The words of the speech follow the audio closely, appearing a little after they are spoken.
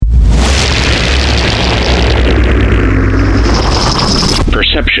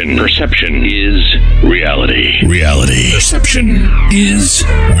Perception is reality. Reality. Perception is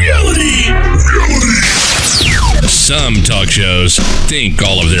reality. Some talk shows think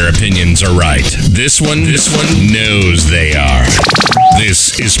all of their opinions are right. This one knows they are.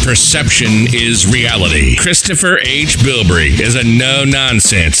 This is Perception is Reality. Christopher H. Bilbrey is a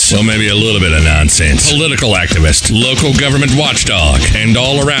no-nonsense, well, maybe a little bit of nonsense, political activist, local government watchdog, and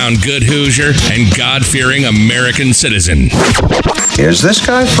all-around good Hoosier and God-fearing American citizen. Is this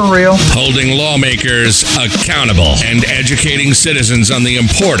guy for real? Holding lawmakers accountable and educating citizens on the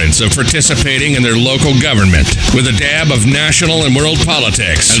importance of participating in their local government with a dab of national and world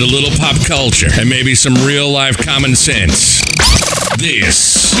politics and a little pop culture and maybe some real-life common sense.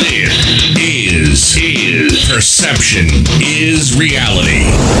 This is Perception is Reality.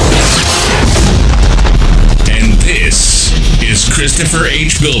 And this is Christopher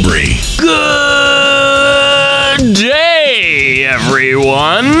H. Bilbrey. Good day,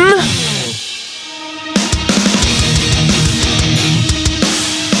 everyone.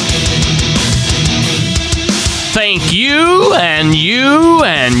 Thank you, and you,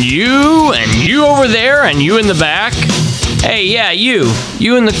 and you, and you over there, and you in the back. Hey, yeah, you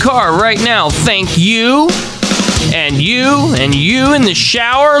in the car right now, thank you, and you in the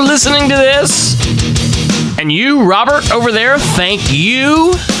shower listening to this, and you, Robert, over there, thank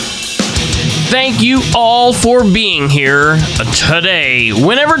you. Thank you all for being here today.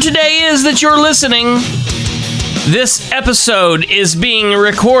 Whenever today is that you're listening, this episode is being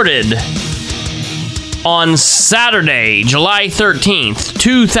recorded on Saturday, July 13th,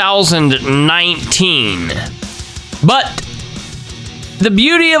 2019. But the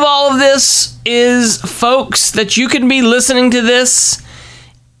beauty of all of this is, folks, that you can be listening to this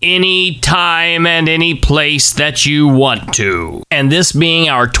anytime and any place that you want to. And this being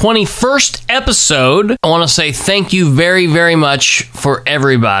our 21st episode, I want to say thank you very, very much for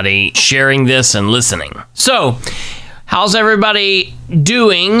everybody sharing this and listening. So, how's everybody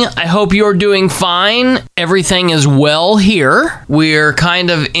doing? I hope you're doing fine. Everything is well here. We're kind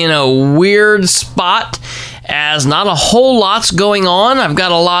of in a weird spot as not a whole lot's going on. I've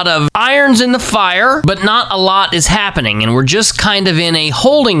got a lot of irons in the fire, but not a lot is happening, and we're just kind of in a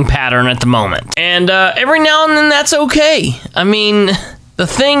holding pattern at the moment. And every now and then that's okay. I mean, the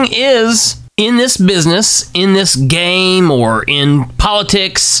thing is, in this business, in this game, or in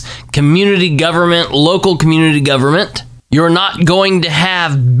politics, community government, local community government, you're not going to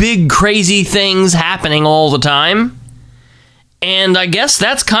have big crazy things happening all the time. And I guess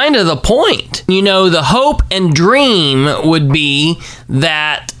that's kind of the point. You know, the hope and dream would be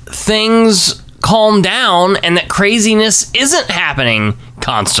that things calm down and that craziness isn't happening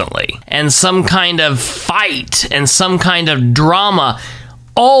constantly. And some kind of fight and some kind of drama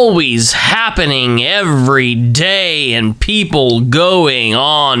always happening every day and people going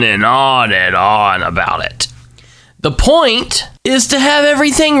on and on and on about it. The point is to have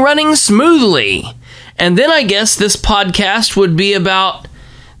everything running smoothly. And then I guess this podcast would be about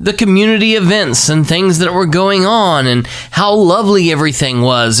the community events and things that were going on and how lovely everything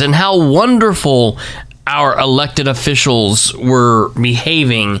was and how wonderful our elected officials were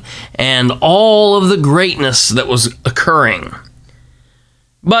behaving and all of the greatness that was occurring.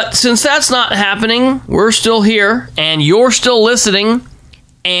 But since that's not happening, we're still here and you're still listening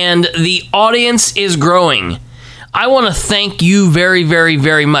and the audience is growing. I want to thank you very, very,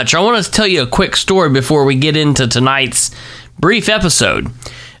 very much. I want to tell you a quick story before we get into tonight's brief episode.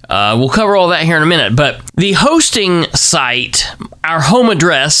 We'll cover all that here in a minute, but the hosting site, our home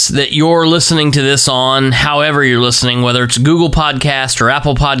address that you're listening to this on, however you're listening, whether it's Google Podcast or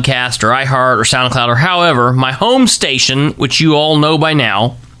Apple Podcast or iHeart or SoundCloud or however, my home station, which you all know by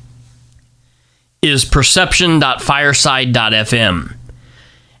now, is perception.fireside.fm.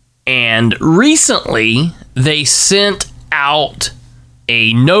 And recently, they sent out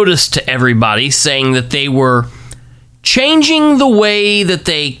a notice to everybody saying that they were changing the way that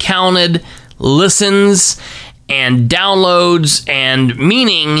they counted listens and downloads, and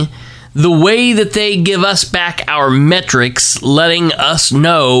meaning the way that they give us back our metrics, letting us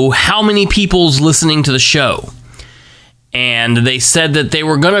know how many people's listening to the show. And they said that they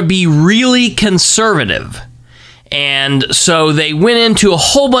were going to be really conservative. And so they went into a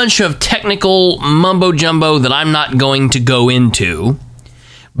whole bunch of technical mumbo-jumbo that I'm not going to go into.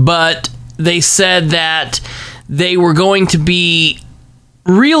 But they said that they were going to be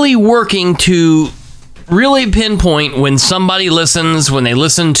really working to really pinpoint when somebody listens, when they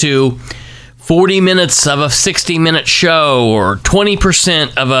listen to 40 minutes of a 60-minute show or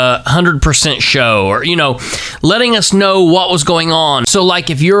 20% of a 100% show, or, letting us know what was going on. So like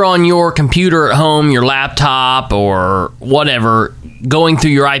if you're on your computer at home, your laptop or whatever, going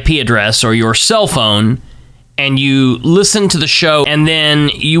through your IP address or your cell phone, and you listened to the show and then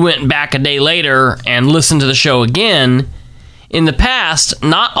you went back a day later and listened to the show again, in the past,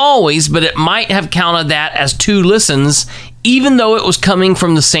 not always, but it might have counted that as 2 listens, even though it was coming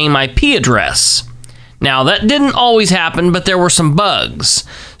from the same IP address. Now, that didn't always happen, but there were some bugs.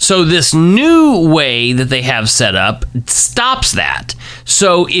 So this new way that they have set up stops that.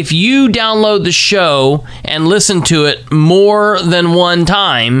 So if you download the show and listen to it more than one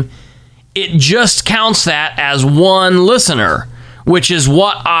time, it just counts that as one listener, which is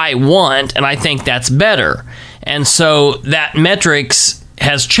what I want, and I think that's better. And so that metrics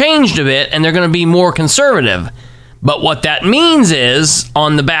has changed a bit, and they're going to be more conservative. But what that means is,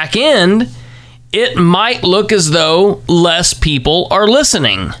 on the back end, it might look as though less people are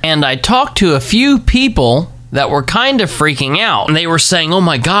listening. And I talked to a few people that were kind of freaking out. And they were saying, oh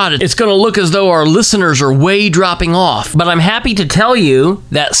my God, it's going to look as though our listeners are way dropping off. But I'm happy to tell you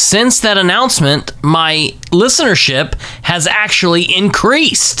that since that announcement, my listenership has actually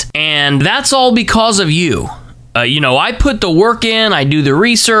increased. And that's all because of you. I put the work in, I do the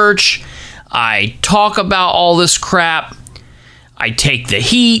research, I talk about all this crap, I take the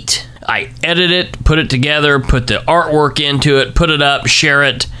heat, I edit it, put it together, put the artwork into it, put it up, share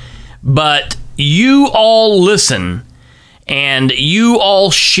it. But you all listen, and you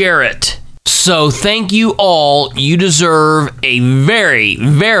all share it. So thank you all. You deserve a very,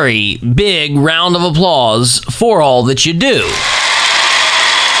 very big round of applause for all that you do.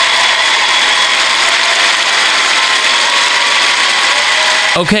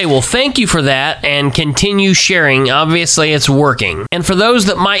 Okay, well, thank you for that, and continue sharing. Obviously, it's working. And for those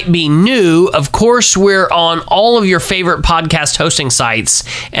that might be new, of course, we're on all of your favorite podcast hosting sites,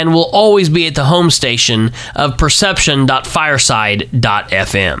 and we'll always be at the home station of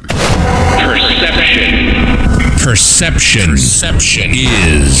perception.fireside.fm. Perception is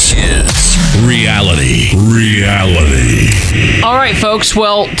reality. All right, folks.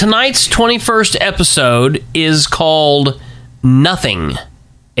 Well, tonight's 21st episode is called Nothing.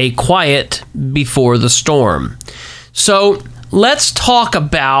 A Quiet Before the Storm. So let's talk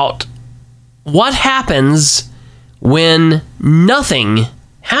about what happens when nothing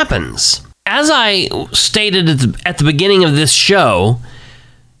happens. As I stated at the beginning of this show,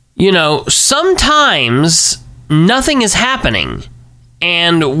 sometimes nothing is happening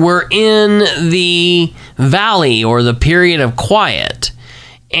and we're in the valley or the period of quiet.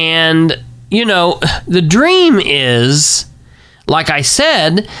 And, the dream is, like I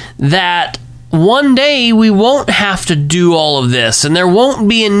said, that one day we won't have to do all of this, and there won't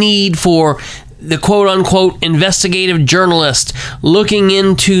be a need for the quote-unquote investigative journalist looking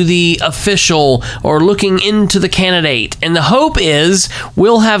into the official or looking into the candidate. And the hope is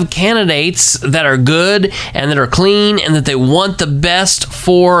we'll have candidates that are good and that are clean and that they want the best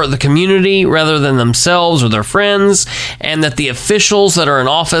for the community rather than themselves or their friends, and that the officials that are in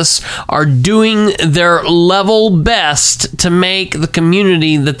office are doing their level best to make the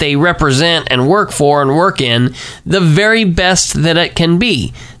community that they represent and work for and work in the very best that it can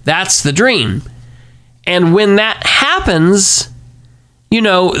be. That's the dream. And when that happens,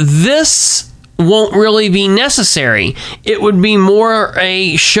 this won't really be necessary. It would be more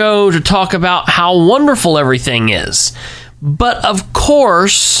a show to talk about how wonderful everything is. But of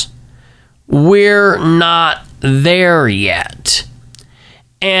course, we're not there yet.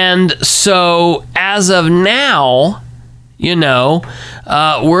 And so as of now,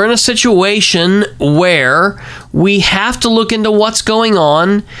 we're in a situation where we have to look into what's going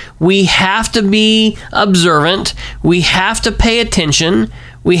on. We have to be observant. We have to pay attention.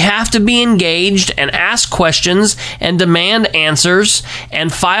 We have to be engaged and ask questions and demand answers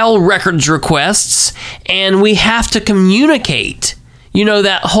and file records requests. And we have to communicate,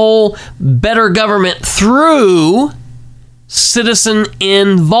 that whole better government through citizen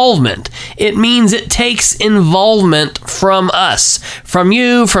involvement. It means it takes involvement from us, from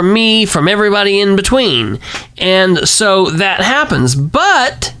you, from me, from everybody in between. And so that happens.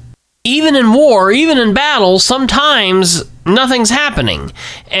 But even in war, even in battle, sometimes nothing's happening.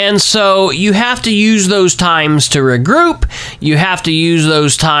 And so you have to use those times to regroup. You have to use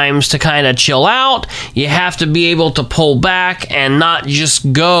those times to kind of chill out. You have to be able to pull back and not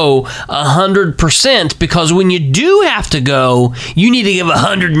just go 100%, because when you do have to go, you need to give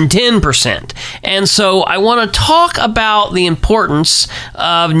 110%. And so I want to talk about the importance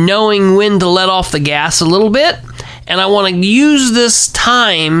of knowing when to let off the gas a little bit and I want to use this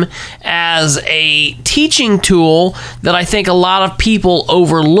time as a teaching tool that I think a lot of people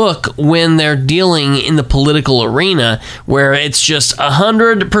overlook when they're dealing in the political arena, where it's just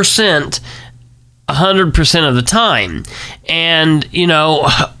 100% of the time. And,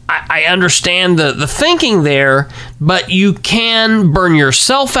 I understand the thinking there, but you can burn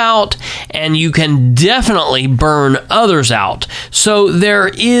yourself out, and you can definitely burn others out. So there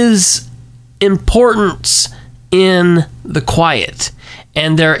is importance in the quiet,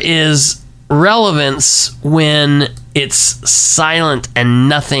 and there is relevance when it's silent and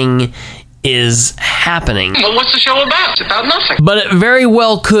nothing is happening. Well, what's the show about? It's about nothing. But it very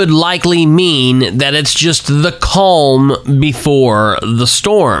well could likely mean that it's just the calm before the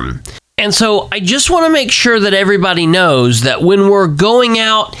storm. And so I just want to make sure that everybody knows that when we're going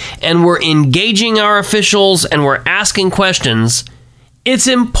out and we're engaging our officials and we're asking questions, it's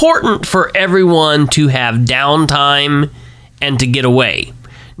important for everyone to have downtime and to get away.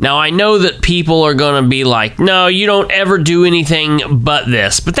 Now, I know that people are going to be like, no, you don't ever do anything but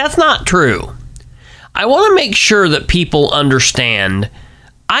this. But that's not true. I want to make sure that people understand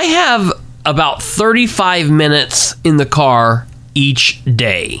I have about 35 minutes in the car each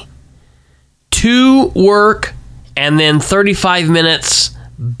day to work, and then 35 minutes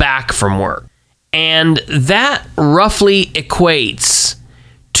back from work. And that roughly equates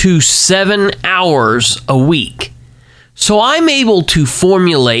to 7 hours a week. So I'm able to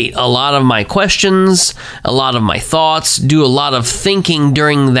formulate a lot of my questions, a lot of my thoughts, do a lot of thinking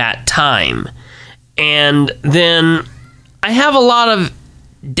during that time. And then I have a lot of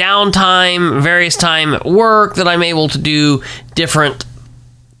downtime, various time at work that I'm able to do different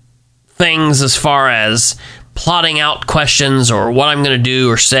things as far as plotting out questions or what I'm going to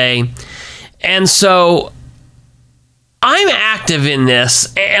do or say. And so I'm active in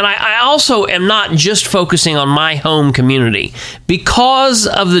this, and I also am not just focusing on my home community. Because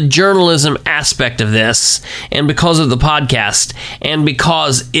of the journalism aspect of this, and because of the podcast, and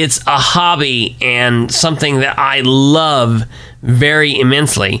because it's a hobby and something that I love very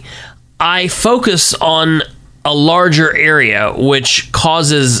immensely, I focus on a larger area, which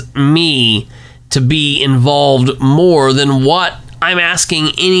causes me to be involved more than what I'm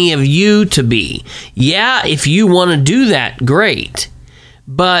asking any of you to be. Yeah, if you want to do that, great.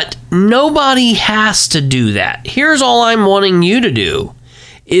 But nobody has to do that. Here's all I'm wanting you to do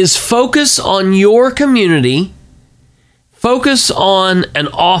is focus on your community, focus on an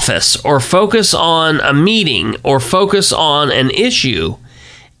office, or focus on a meeting, or focus on an issue,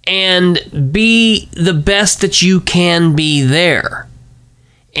 and be the best that you can be there.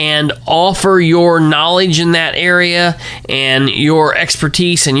 And offer your knowledge in that area and your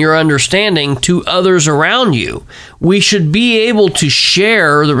expertise and your understanding to others around you. We should be able to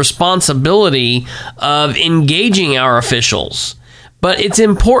share the responsibility of engaging our officials. But it's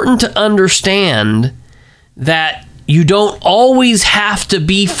important to understand that you don't always have to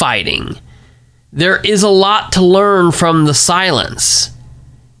be fighting. There is a lot to learn from the silence.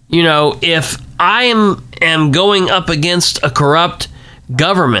 If I am going up against a corrupt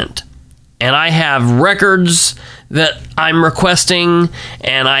government, and I have records that I'm requesting,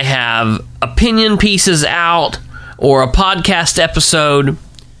 and I have opinion pieces out, or a podcast episode,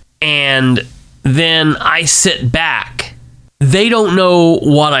 and then I sit back. They don't know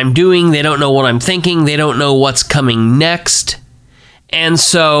what I'm doing, they don't know what I'm thinking, they don't know what's coming next. And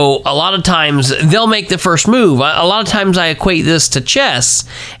so a lot of times they'll make the first move. A lot of times I equate this to chess,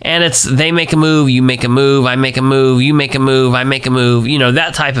 and it's they make a move, you make a move, I make a move, you make a move, I make a move,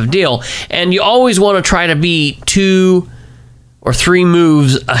 that type of deal. And you always want to try to be 2 or 3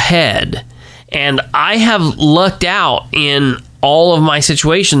 moves ahead. And I have lucked out in all of my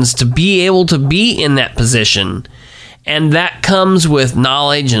situations to be able to be in that position. And that comes with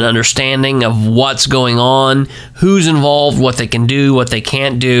knowledge and understanding of what's going on, who's involved, what they can do, what they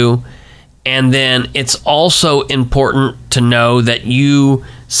can't do. And then it's also important to know that you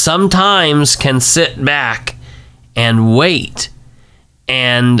sometimes can sit back and wait.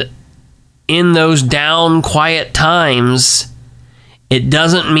 And in those down, quiet times, it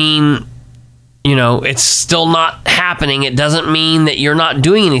doesn't mean, it's still not happening. It doesn't mean that you're not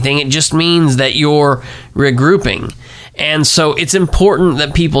doing anything. It just means that you're regrouping. And so it's important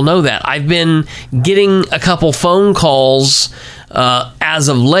that people know that. I've been getting a couple phone calls as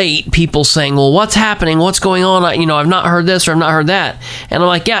of late, people saying, well, what's happening? What's going on? I've not heard this or I've not heard that. And I'm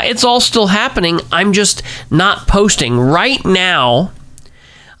like, yeah, it's all still happening. I'm just not posting. Right now,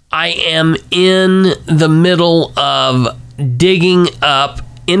 I am in the middle of digging up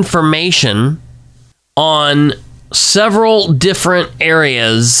information on several different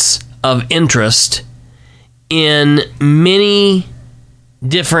areas of interest in many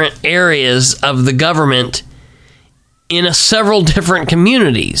different areas of the government in several different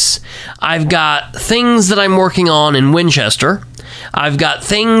communities. I've got things that I'm working on in Winchester. I've got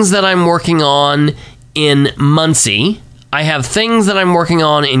things that I'm working on in Muncie. I have things that I'm working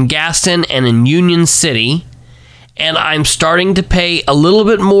on in Gaston and in Union City. And I'm starting to pay a little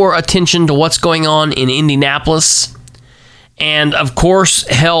bit more attention to what's going on in Indianapolis. And of course,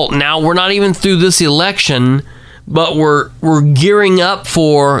 hell, now we're not even through this election, but we're gearing up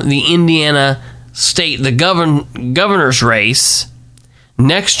for the Indiana state, the governor's race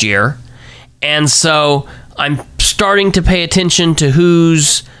next year. And so I'm starting to pay attention to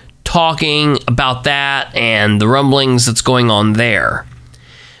who's talking about that and the rumblings that's going on there.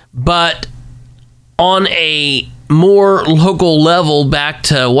 But on a more local level, back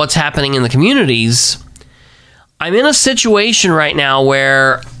to what's happening in the communities, I'm in a situation right now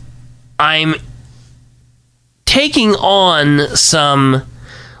where I'm taking on some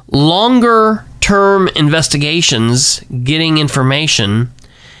longer term investigations, getting information,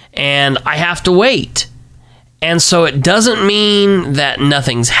 and I have to wait. And so it doesn't mean that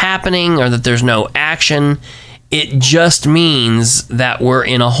nothing's happening or that there's no action. It just means that we're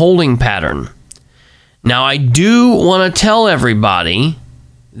in a holding pattern. Now, I do want to tell everybody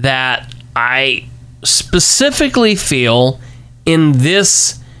that I specifically feel in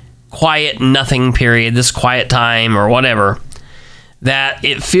this quiet nothing period, this quiet time or whatever, that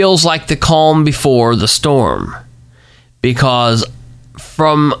it feels like the calm before the storm. Because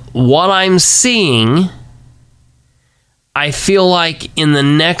from what I'm seeing, I feel like in the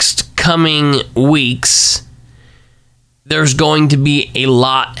next coming weeks, there's going to be a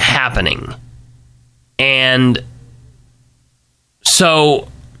lot happening. And so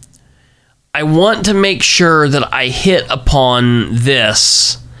I want to make sure that I hit upon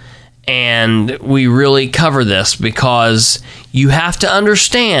this and we really cover this, because you have to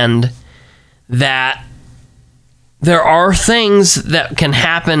understand that there are things that can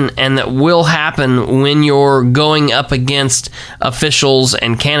happen and that will happen when you're going up against officials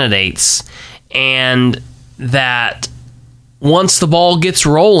and candidates, and that once the ball gets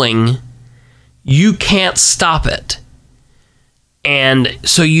rolling, you can't stop it. And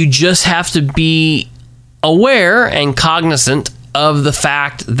so you just have to be aware and cognizant of the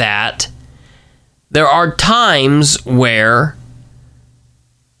fact that there are times where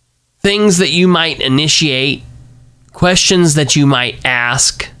things that you might initiate, questions that you might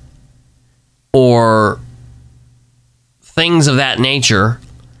ask, or things of that nature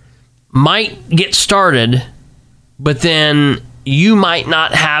might get started, but then you might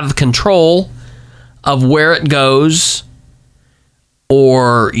not have control of where it goes,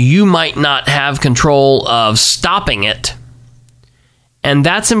 or you might not have control of stopping it. And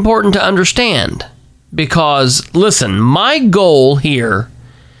that's important to understand, because, listen, my goal here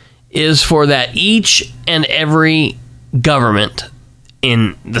is for that each and every government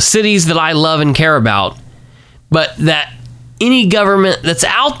in the cities that I love and care about, but that any government that's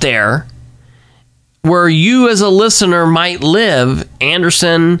out there where you as a listener might live,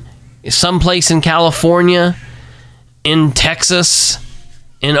 Anderson, someplace in California, in Texas,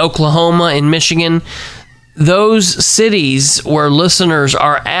 in Oklahoma, in Michigan, those cities where listeners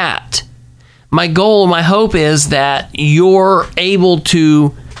are at, my goal, my hope is that you're able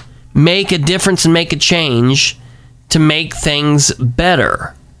to make a difference and make a change to make things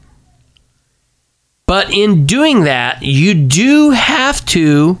better. But in doing that, you do have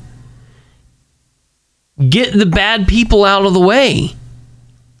to get the bad people out of the way.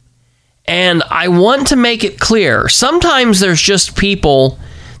 And I want to make it clear, sometimes there's just people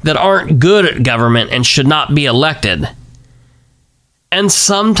that aren't good at government and should not be elected. And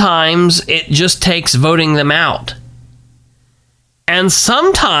sometimes it just takes voting them out. And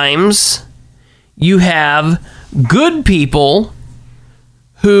sometimes you have good people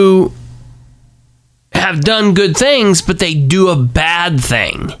who have done good things, but they do a bad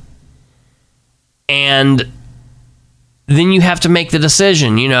thing. And then you have to make the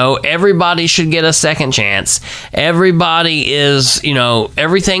decision. You know, everybody should get a second chance. Everybody is,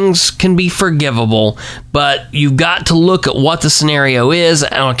 everything's can be forgivable, but you've got to look at what the scenario is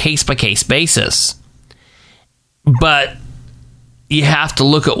on a case-by-case basis. But you have to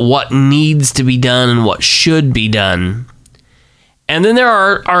look at what needs to be done and what should be done. And then there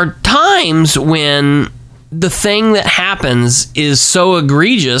are times when the thing that happens is so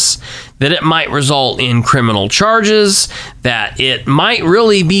egregious that it might result in criminal charges, that it might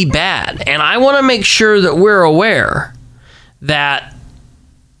really be bad. And I want to make sure that we're aware that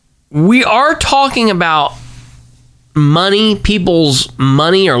we are talking about money, people's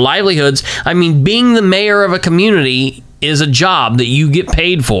money or livelihoods. I mean, being the mayor of a community is a job that you get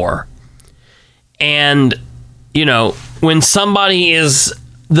paid for. And, you know, when somebody is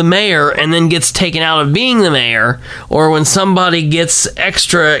the mayor and then gets taken out of being the mayor, or when somebody gets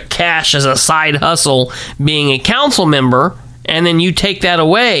extra cash as a side hustle being a council member, and then you take that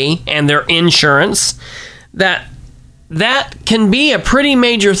away and their insurance, that can be a pretty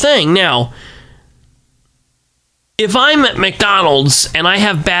major thing. Now, if I'm at McDonald's and I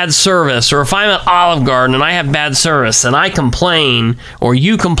have bad service, or if I'm at Olive Garden and I have bad service and I complain, or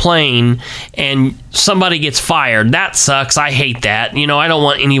you complain, and somebody gets fired, that sucks. I hate that. You know, I don't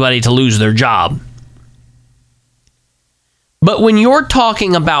want anybody to lose their job. But when you're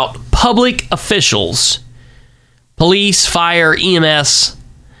talking about public officials, police, fire, EMS,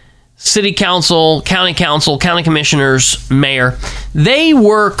 city council, county commissioners, mayor, they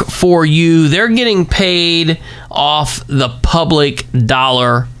work for you. They're getting paid off the public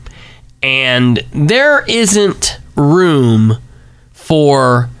dollar, and there isn't room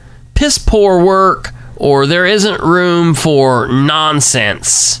for piss poor work, or there isn't room for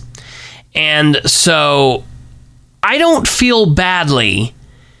nonsense. And so I don't feel badly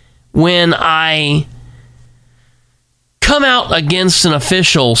when I come out against an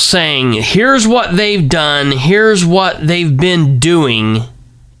official saying, here's what they've done, here's what they've been doing,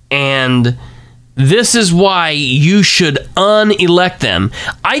 and this is why you should unelect them.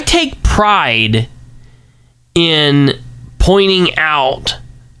 I take pride in pointing out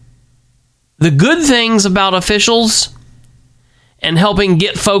the good things about officials and helping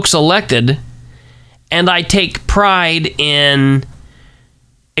get folks elected, and I take pride in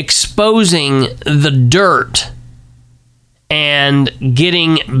exposing the dirt and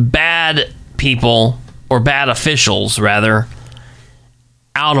getting bad people, or bad officials rather,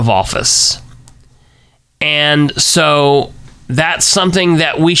 out of office. And so that's something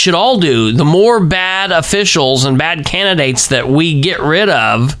that we should all do. The more bad officials and bad candidates that we get rid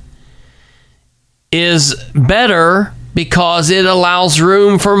of is better, because it allows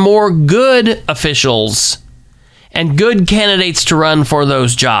room for more good officials and good candidates to run for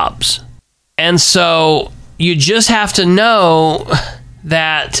those jobs. And so you just have to know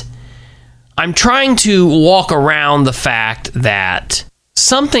that I'm trying to walk around the fact that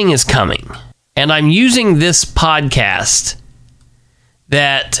something is coming. And I'm using this podcast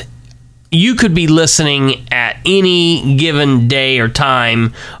that you could be listening at any given day or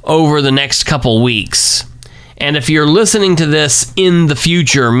time over the next couple weeks. And if you're listening to this in the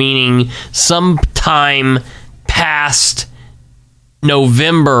future, meaning sometime past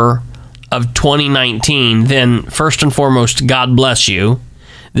November of 2019, then first and foremost, God bless you.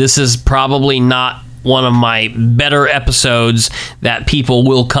 This is probably not one of my better episodes that people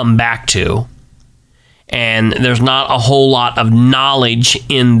will come back to. And there's not a whole lot of knowledge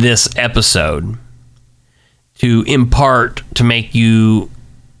in this episode to impart to make you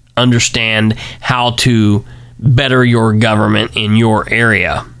understand how to better your government in your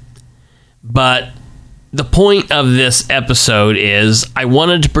area. But the point of this episode is I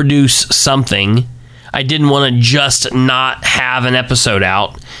wanted to produce something. I didn't want to just not have an episode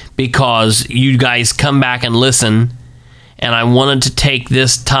out, because you guys come back and listen, and I wanted to take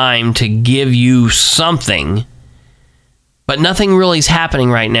this time to give you something. But nothing really is happening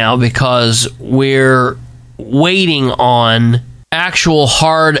right now, because we're waiting on actual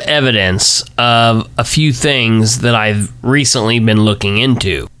hard evidence of a few things that I've recently been looking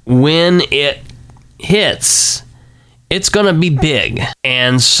into. When it hits, it's going to be big.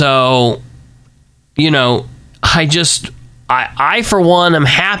 And so, you know, I for one am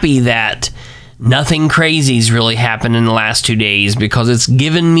happy that nothing crazy's really happened in the last 2 days, because it's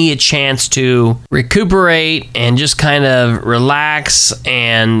given me a chance to recuperate and just kind of relax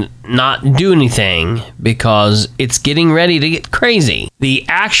and not do anything, because it's getting ready to get crazy. The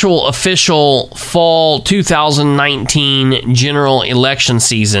actual official fall 2019 general election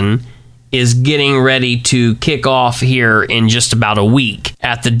season is getting ready to kick off here in just about a week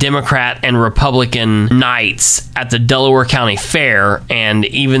at the Democrat and Republican nights at the Delaware County Fair. And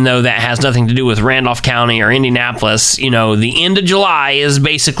even though that has nothing to do with Randolph County or Indianapolis, you know, the end of July is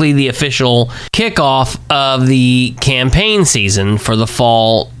basically the official kickoff of the campaign season for the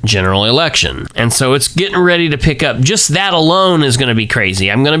fall general election. And so it's getting ready to pick up. Just that alone is going to be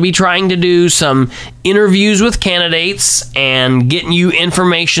crazy. I'm going to be trying to do some interviews with candidates and getting you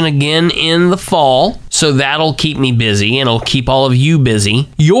information again in the fall. So that'll keep me busy, and it'll keep all of you busy.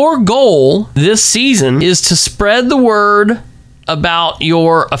 Your goal this season is to spread the word about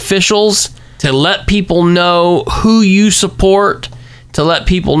your officials, to let people know who you support, to let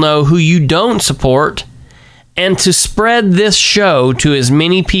people know who you don't support, and to spread this show to as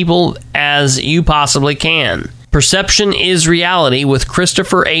many people as you possibly can. Perception is Reality with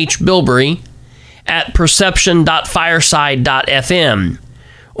Christopher H. Bilbrey at perception.fireside.fm,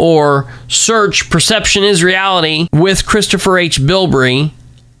 or search Perception is Reality with Christopher H. Bilbrey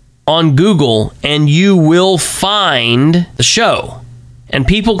on Google, and you will find the show. And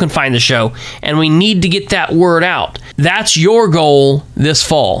people can find the show, and we need to get that word out. That's your goal this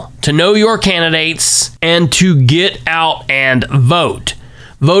fall, to know your candidates and to get out and vote.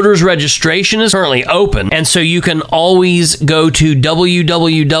 Voters registration is currently open, and so you can always go to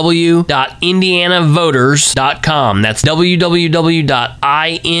www.indianavoters.com. That's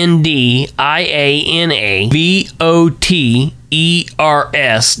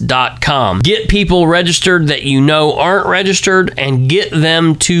www.indianavoters.com. Get people registered that you know aren't registered and get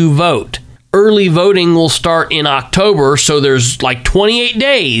them to vote. Early voting will start in October, so there's like 28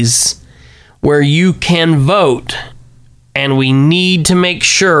 days where you can vote. And we need to make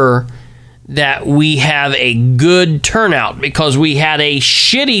sure that we have a good turnout, because we had a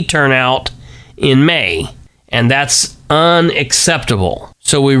shitty turnout in May, and that's unacceptable.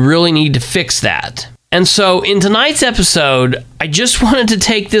 So we really need to fix that. And so in tonight's episode, I just wanted to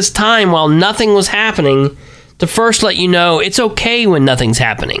take this time while nothing was happening to first let you know it's okay when nothing's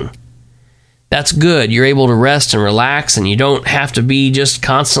happening. That's good. You're able to rest and relax, and you don't have to be just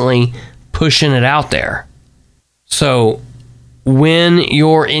constantly pushing it out there. So, when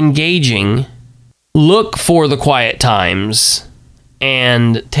you're engaging, look for the quiet times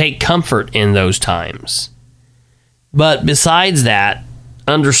and take comfort in those times. But besides that,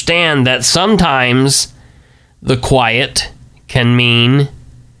 understand that sometimes the quiet can mean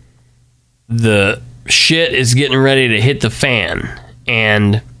the shit is getting ready to hit the fan.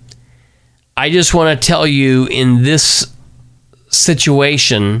 And I just want to tell you, in this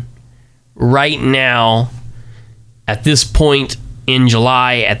situation right now, at this point in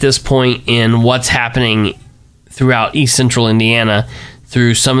July, at this point in what's happening throughout East Central Indiana,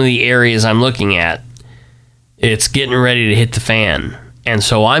 through some of the areas I'm looking at, it's getting ready to hit the fan. And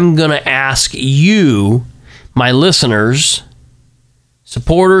so I'm going to ask you, my listeners,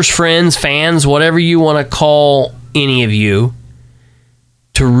 supporters, friends, fans, whatever you want to call any of you,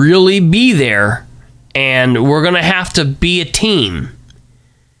 to really be there. And we're going to have to be a team.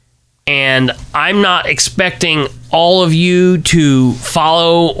 And I'm not expecting all of you to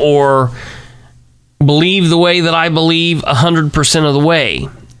follow or believe the way that I believe 100% of the way.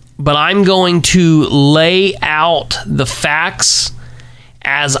 But I'm going to lay out the facts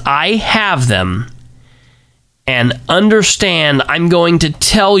as I have them, and understand I'm going to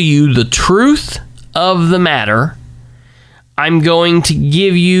tell you the truth of the matter. I'm going to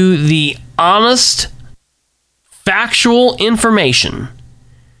give you the honest, factual information.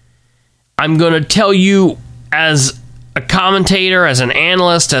 I'm going to tell you, as a commentator, as an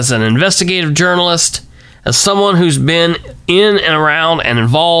analyst, as an investigative journalist, as someone who's been in and around and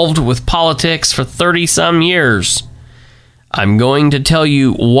involved with politics for 30-some years, I'm going to tell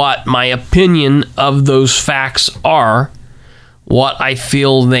you what my opinion of those facts are, what I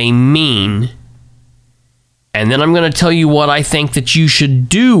feel they mean, and then I'm going to tell you what I think that you should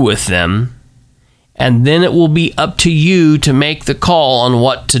do with them, and then it will be up to you to make the call on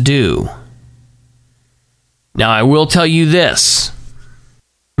what to do. Now, I will tell you this.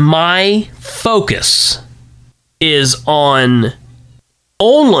 My focus is on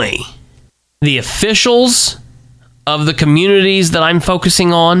only the officials of the communities that I'm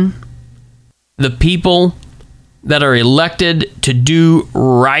focusing on, the people that are elected to do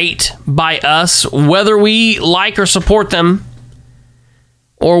right by us, whether we like or support them,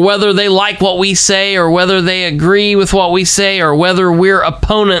 or whether they like what we say, or whether they agree with what we say, or whether we're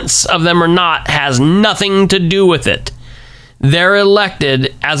opponents of them or not, has nothing to do with it. They're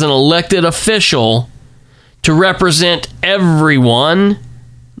elected as an elected official to represent everyone,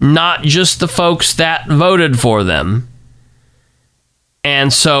 not just the folks that voted for them.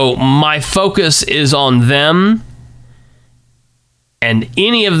 And so my focus is on them, and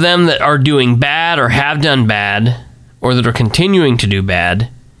any of them that are doing bad or have done bad, or that are continuing to do bad.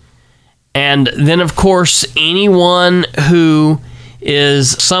 And then, of course, anyone who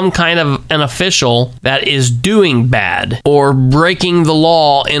is some kind of an official that is doing bad or breaking the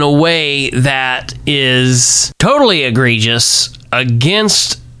law in a way that is totally egregious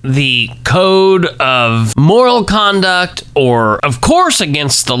against the code of moral conduct, or, of course,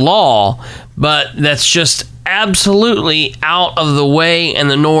 against the law, but that's just absolutely out of the way and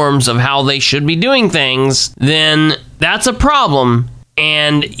the norms of how they should be doing things, then that's a problem,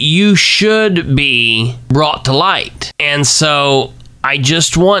 and you should be brought to light. And so I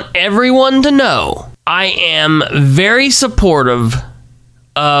just want everyone to know I am very supportive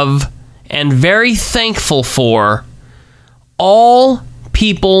of and very thankful for all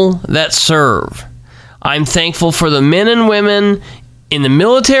people that serve. I'm thankful for the men and women in the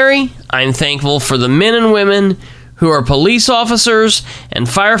military. I'm thankful for the men and women who are police officers and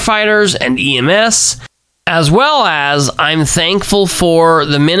firefighters and EMS, as well as I'm thankful for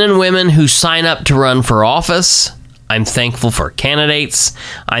the men and women who sign up to run for office. I'm thankful for candidates.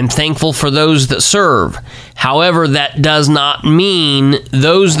 I'm thankful for those that serve. However, that does not mean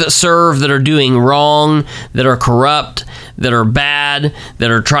those that serve that are doing wrong, that are corrupt, that are bad,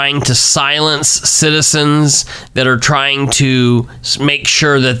 that are trying to silence citizens, that are trying to make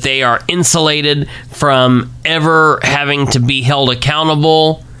sure that they are insulated from ever having to be held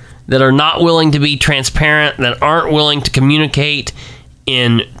accountable, that are not willing to be transparent, that aren't willing to communicate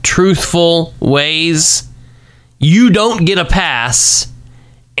in truthful ways. You don't get a pass,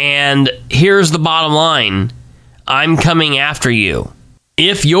 and here's the bottom line. I'm coming after you.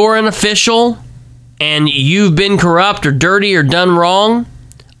 If you're an official and you've been corrupt or dirty or done wrong,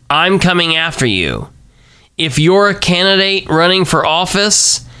 I'm coming after you. If you're a candidate running for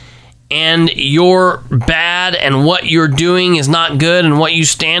office and you're bad and what you're doing is not good and what you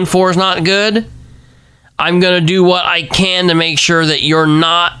stand for is not good, I'm going to do what I can to make sure that you're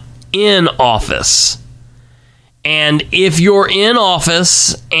not in office. And if you're in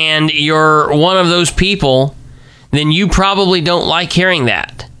office and you're one of those people, then you probably don't like hearing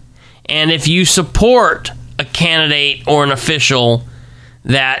that. And if you support a candidate or an official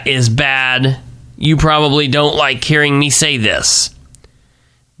that is bad, you probably don't like hearing me say this.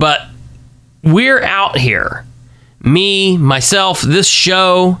 But we're out here. Me, myself, this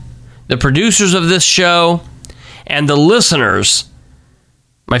show, the producers of this show, and the listeners,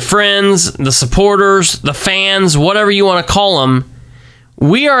 my friends, the supporters, the fans, whatever you want to call them,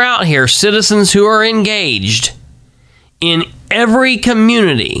 we are out here, citizens who are engaged in every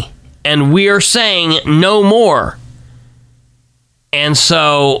community, and we are saying no more. And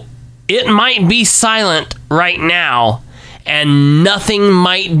so it might be silent right now, and nothing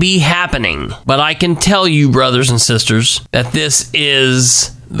might be happening. But I can tell you, brothers and sisters, that this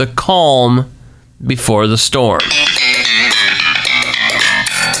is the calm before the storm.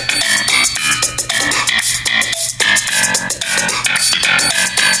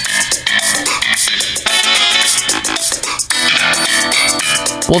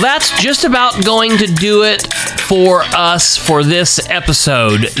 Well, that's just about going to do it for us for this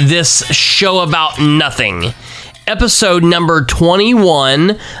episode, this show about nothing. Episode number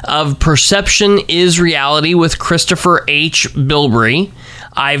 21 of Perception is Reality with Christopher H. Bilbrey.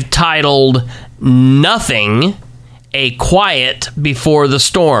 I've titled Nothing, A Quiet Before the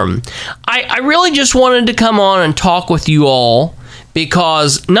Storm. I really just wanted to come on and talk with you all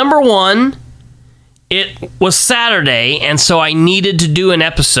because, number one, it was Saturday, and so I needed to do an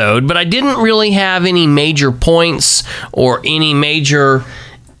episode, but I didn't really have any major points or any major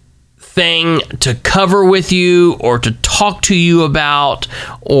thing to cover with you or to talk to you about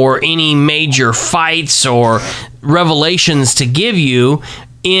or any major fights or revelations to give you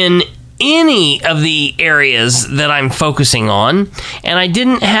in any of the areas that I'm focusing on. And I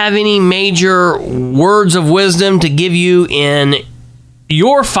didn't have any major words of wisdom to give you in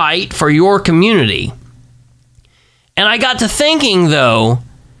your fight for your community. And I got to thinking, though,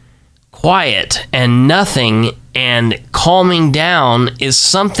 quiet and nothing and calming down is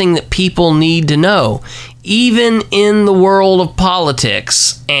something that people need to know. Even in the world of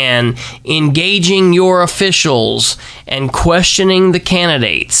politics and engaging your officials and questioning the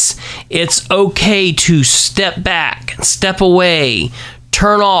candidates, it's okay to step back, step away,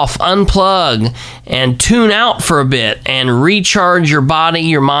 turn off, unplug, and tune out for a bit and recharge your body,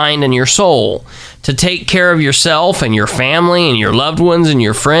 your mind, and your soul. To take care of yourself and your family and your loved ones and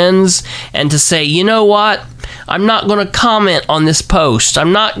your friends, and to say, you know what? I'm not going to comment on this post.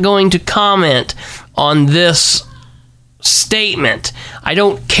 I'm not going to comment on this statement. I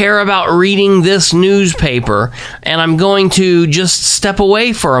don't care about reading this newspaper, and I'm going to just step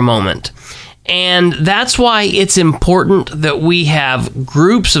away for a moment. And that's why it's important that we have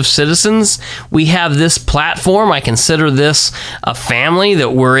groups of citizens. We have this platform. I consider this a family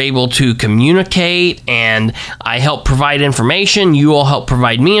that we're able to communicate, and I help provide information. You all help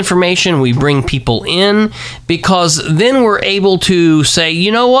provide me information. We bring people in because then we're able to say,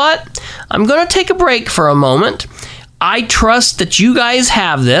 you know what? I'm going to take a break for a moment. I trust that you guys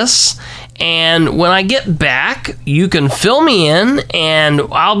have this. And when I get back, you can fill me in, and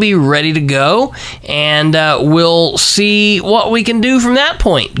I'll be ready to go, and we'll see what we can do from that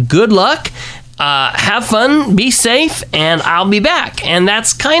point. Good luck, have fun, be safe, and I'll be back. And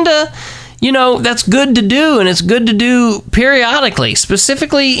that's kind of, that's good to do, and it's good to do periodically,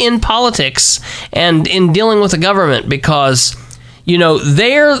 specifically in politics and in dealing with the government, because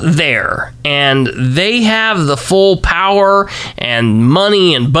they're there and they have the full power and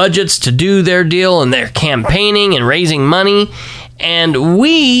money and budgets to do their deal, and they're campaigning and raising money, and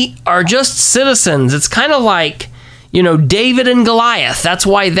we are just citizens. It's kind of like, David and Goliath. That's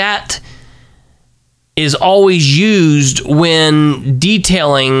why that is always used when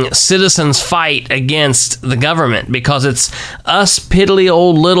detailing citizens' fight against the government, because it's us piddly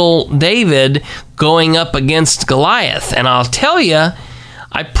old little David going up against Goliath. And I'll tell you,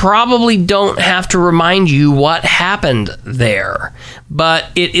 I probably don't have to remind you what happened there, but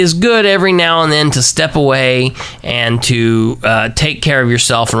it is good every now and then to step away and to take care of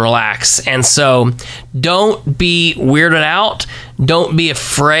yourself and relax. And so don't be weirded out. Don't be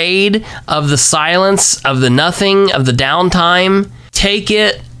afraid of the silence, of the nothing, of the downtime. Take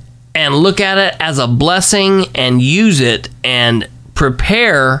it and look at it as a blessing and use it and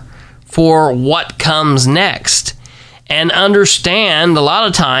prepare for what comes next. And understand a lot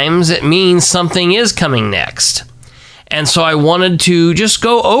of times it means something is coming next. And so I wanted to just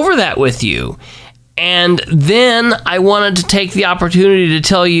go over that with you. And then I wanted to take the opportunity to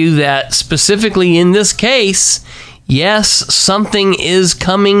tell you that specifically in this case, yes, something is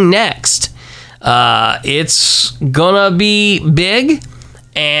coming next. It's gonna be big,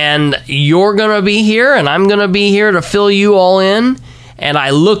 and you're gonna be here, and I'm gonna be here to fill you all in. And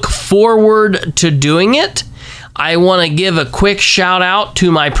I look forward to doing it. I want to give a quick shout out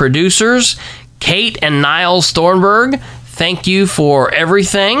to my producers, Kate and Niles Thornburg. Thank you for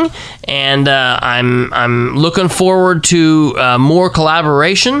everything, and I'm looking forward to more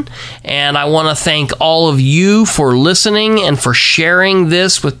collaboration. And I want to thank all of you for listening and for sharing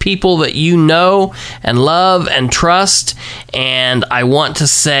this with people that you know and love and trust. And I want to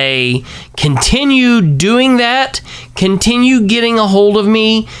say, continue doing that. Continue getting a hold of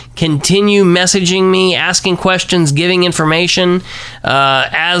me. Continue messaging me, asking questions, giving information.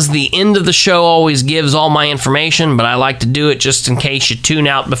 As the end of the show always gives all my information, but I like to do it just in case you tune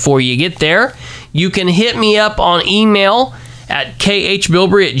out before you get there. You can hit me up on email at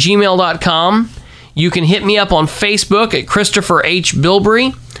khbilbrey@gmail.com. You can hit me up on Facebook at Christopher H.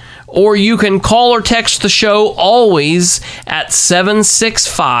 Bilbrey. Or you can call or text the show always at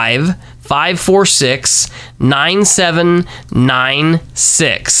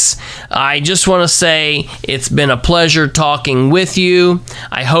 765-546-9796. I just want to say it's been a pleasure talking with you.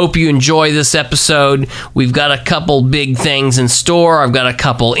 I hope you enjoy this episode. We've got a couple big things in store. I've got a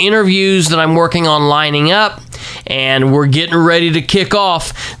couple interviews that I'm working on lining up, and we're getting ready to kick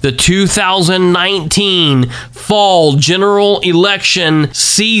off the 2019 fall general election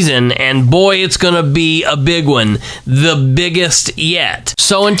season, and boy, it's going to be a big one, the biggest yet.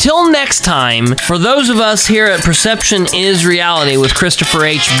 So until next time, for those of us here at Perception is Reality with Christopher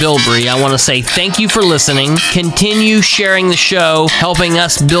H. Bilbrey, I want to say thank you for listening. Continue sharing the show, helping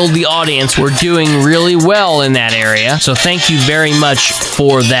us build the audience. We're doing really well in that area, so thank you very much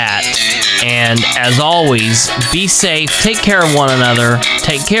for that. And as always, be safe, take care of one another,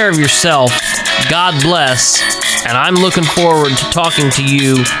 take care of yourself, God bless, and I'm looking forward to talking to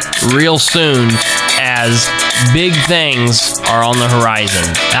you real soon as big things are on the horizon.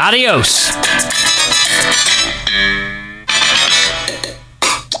 Adios!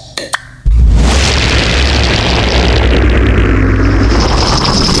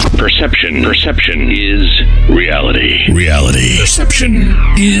 Perception is reality. Reality. Perception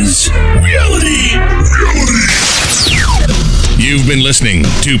is reality. You've been listening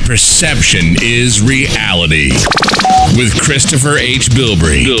to Perception is Reality with Christopher H.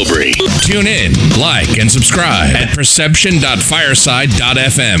 Bilbrey. Tune in, like, and subscribe at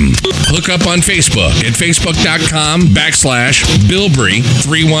perception.fireside.fm. Hook up on Facebook at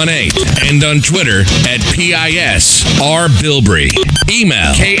facebook.com/Bilbrey318 and on Twitter at PISRBilbrey.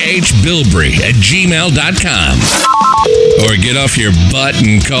 Email khbilbrey@gmail.com. Or get off your butt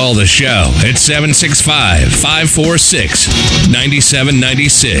and call the show at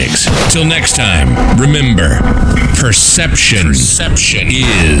 765-546-9796. Till next time, remember, perception is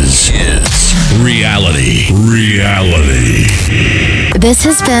reality. This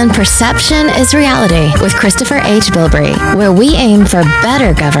has been Perception is Reality with Christopher H. Bilbrey, where we aim for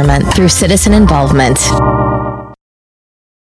better government through citizen involvement.